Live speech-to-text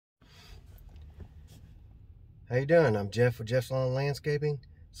How you doing? I'm Jeff with Jeff's Lawn Landscaping.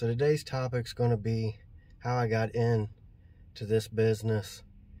 So today's topic's going to be how I got into this business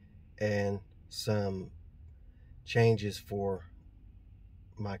and some changes for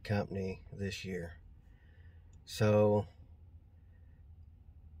my company this year. So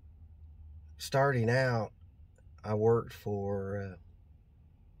starting out, I worked for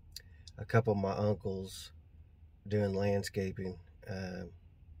a couple of my uncles doing landscaping.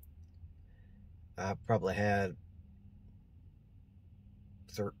 I probably had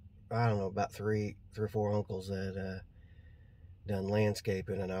about three or four uncles that done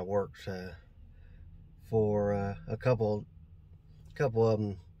landscaping, and I worked for a couple of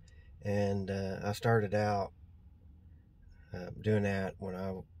them, and I started out doing that when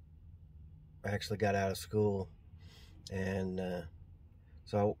I actually got out of school, and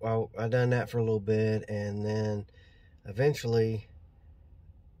so I done that for a little bit, and then eventually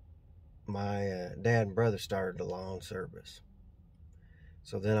my dad and brother started a lawn service.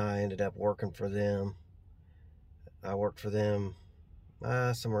 So then I ended up working for them. I worked for them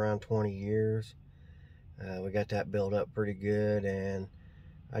somewhere around 20 years. We got that built up pretty good, and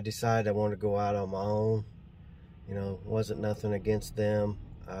I decided I wanted to go out on my own. You know, wasn't nothing against them.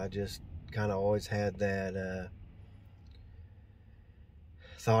 I just kind of always had that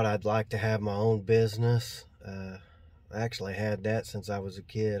thought I'd like to have my own business. I actually had that since I was a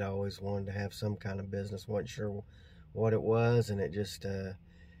kid. I always wanted to have some kind of business. Wasn't sure what it was, and it just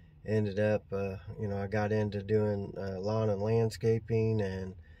ended up, I got into doing lawn and landscaping,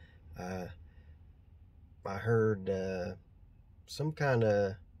 and I heard some kind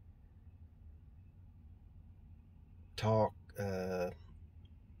of talk.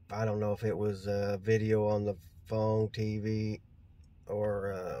 I don't know if it was a video on the phone, TV,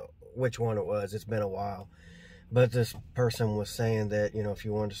 or which one it was. It's been a while. But this person was saying that, if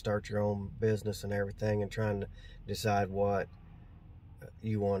you wanted to start your own business and everything and trying to decide what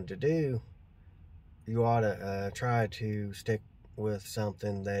you wanted to do, you ought to try to stick with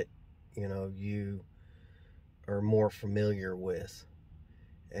something that, you are more familiar with.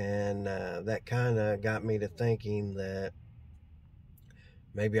 And that kind of got me to thinking that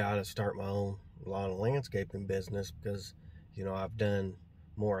maybe I ought to start my own lawn and landscaping business, because, I've done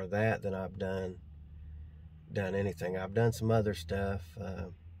more of that than I've done anything. I've done some other stuff,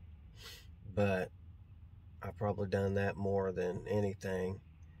 but I've probably done that more than anything.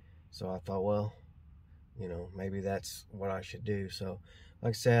 So I thought, well, maybe that's what I should do. So like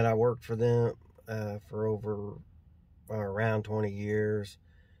I said, I worked for them for over around 20 years.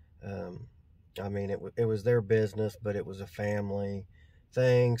 It was their business, but it was a family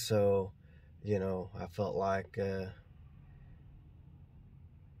thing. So, I felt like,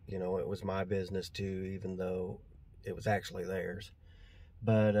 it was my business too, even though it was actually theirs.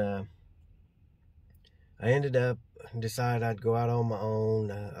 But I ended up decided I'd go out on my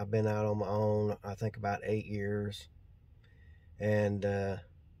own. I've been out on my own, I think, about 8 years. And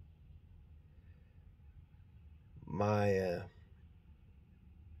my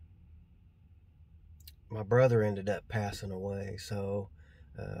brother ended up passing away. So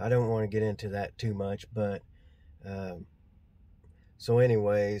I don't want to get into that too much, but so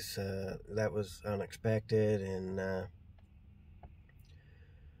anyways, that was unexpected. And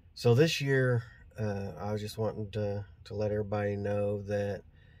so this year, I was just wanting to let everybody know that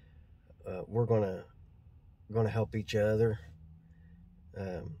we're gonna help each other.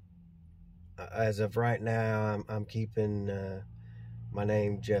 As of right now, I'm keeping my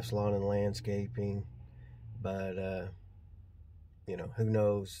name, Jeff's Lawn and Landscaping, but who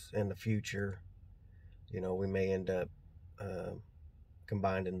knows, in the future, we may end up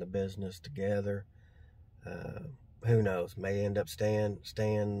combining the business together. Who knows, may end up staying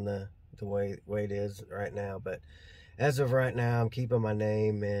the way it is right now. But as of right now, I'm keeping my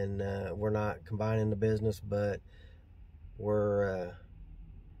name, and we're not combining the business, but we're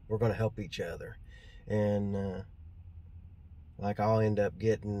going to help each other. And like, I'll end up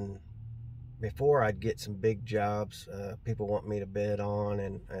getting, before I'd get some big jobs people want me to bid on,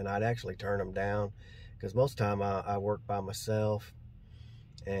 and I'd actually turn them down, because most of the time I work by myself,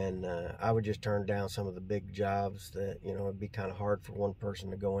 and I would just turn down some of the big jobs that, it'd be kind of hard for one person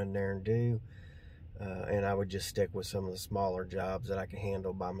to go in there and do, and I would just stick with some of the smaller jobs that I can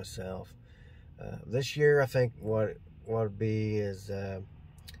handle by myself. This year, I think what it'd be is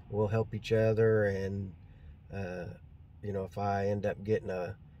we'll help each other, and if I end up getting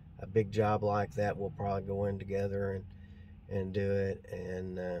a big job like that, we'll probably go in together and do it.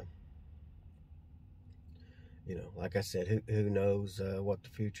 And like I said, who knows what the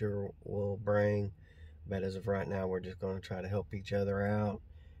future will bring. But as of right now, we're just going to try to help each other out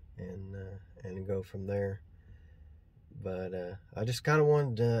and go from there. But I just kind of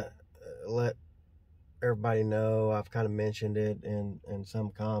wanted to let everybody know. I've kind of mentioned it in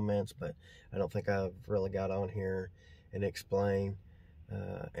some comments, but I don't think I've really got on here and explain.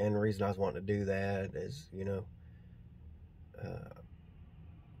 And the reason I was wanting to do that is,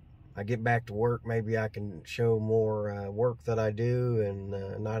 I get back to work, maybe I can show more work that I do, and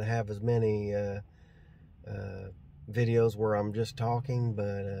not have as many videos where I'm just talking.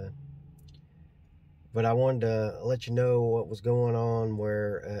 But I wanted to let you know what was going on,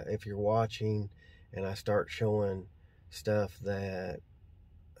 where if you're watching and I start showing stuff that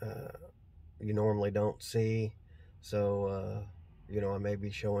you normally don't see. So, I may be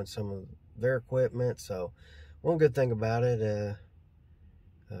showing some of their equipment. So one good thing about it,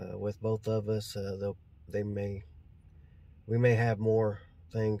 with both of us, we may have more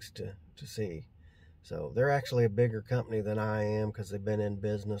things to see. So they're actually a bigger company than I am, because they've been in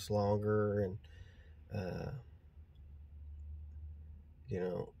business longer, and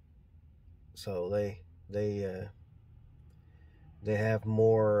so they have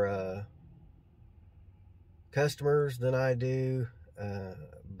more customers than I do,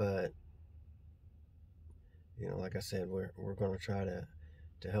 but like I said, we're going to try to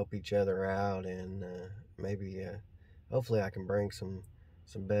help each other out, and maybe hopefully I can bring some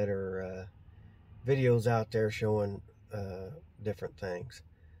better videos out there showing different things.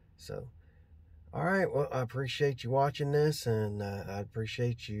 So all right, well, I appreciate you watching this, and I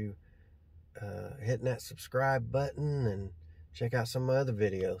appreciate you hitting that subscribe button, and check out some of my other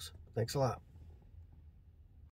videos. Thanks a lot.